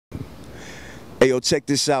Hey, yo, check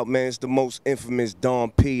this out, man. It's the most infamous Don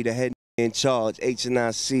P, the head in charge,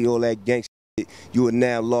 H&IC, all that gangsta shit. You are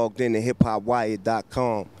now logged in to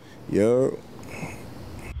hiphopwire.com. Yo.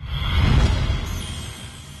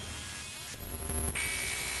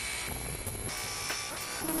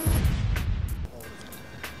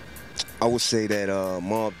 I would say that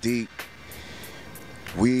Mobb Deep,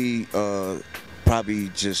 we probably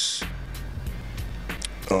just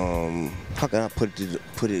how can I put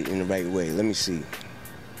it in the right way? Let me see.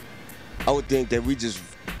 I would think that we just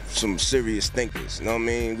some serious thinkers, you know what I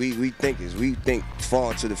mean? We thinkers, we think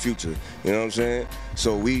far into the future, you know what I'm saying?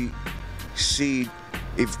 So we see,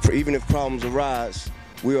 even if problems arise,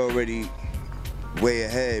 we already way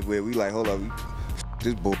ahead where we like, hold up,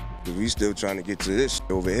 this bull, because we still trying to get to this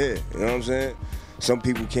over here, you know what I'm saying? Some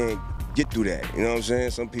people can't get through that, you know what I'm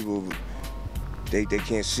saying? Some people, they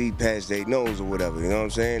can't see past their nose or whatever, you know what I'm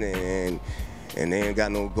saying? And they ain't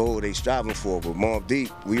got no goal they striving for. But Mobb Deep,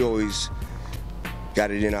 we always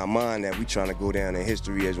got it in our mind that we trying to go down in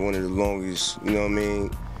history as one of the longest, you know what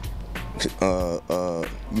I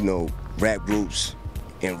mean, you know, rap groups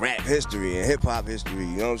in rap history and hip hop history,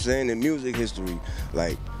 you know what I'm saying, and music history.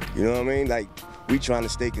 Like, you know what I mean? Like, we trying to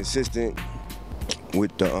stay consistent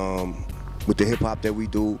with the hip hop that we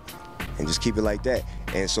do and just keep it like that.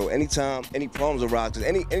 And so anytime any problems arise, because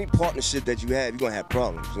any partnership that you have, you're gonna have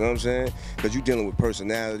problems, you know what I'm saying? Because you're dealing with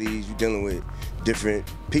personalities, you're dealing with different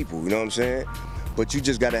people, you know what I'm saying? But you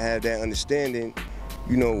just gotta have that understanding,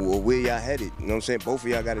 you know, where y'all headed, you know what I'm saying? Both of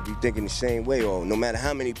y'all gotta be thinking the same way, or no matter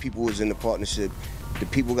how many people is in the partnership, the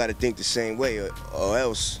people gotta think the same way, or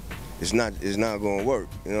else it's not gonna work,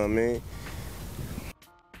 you know what I mean?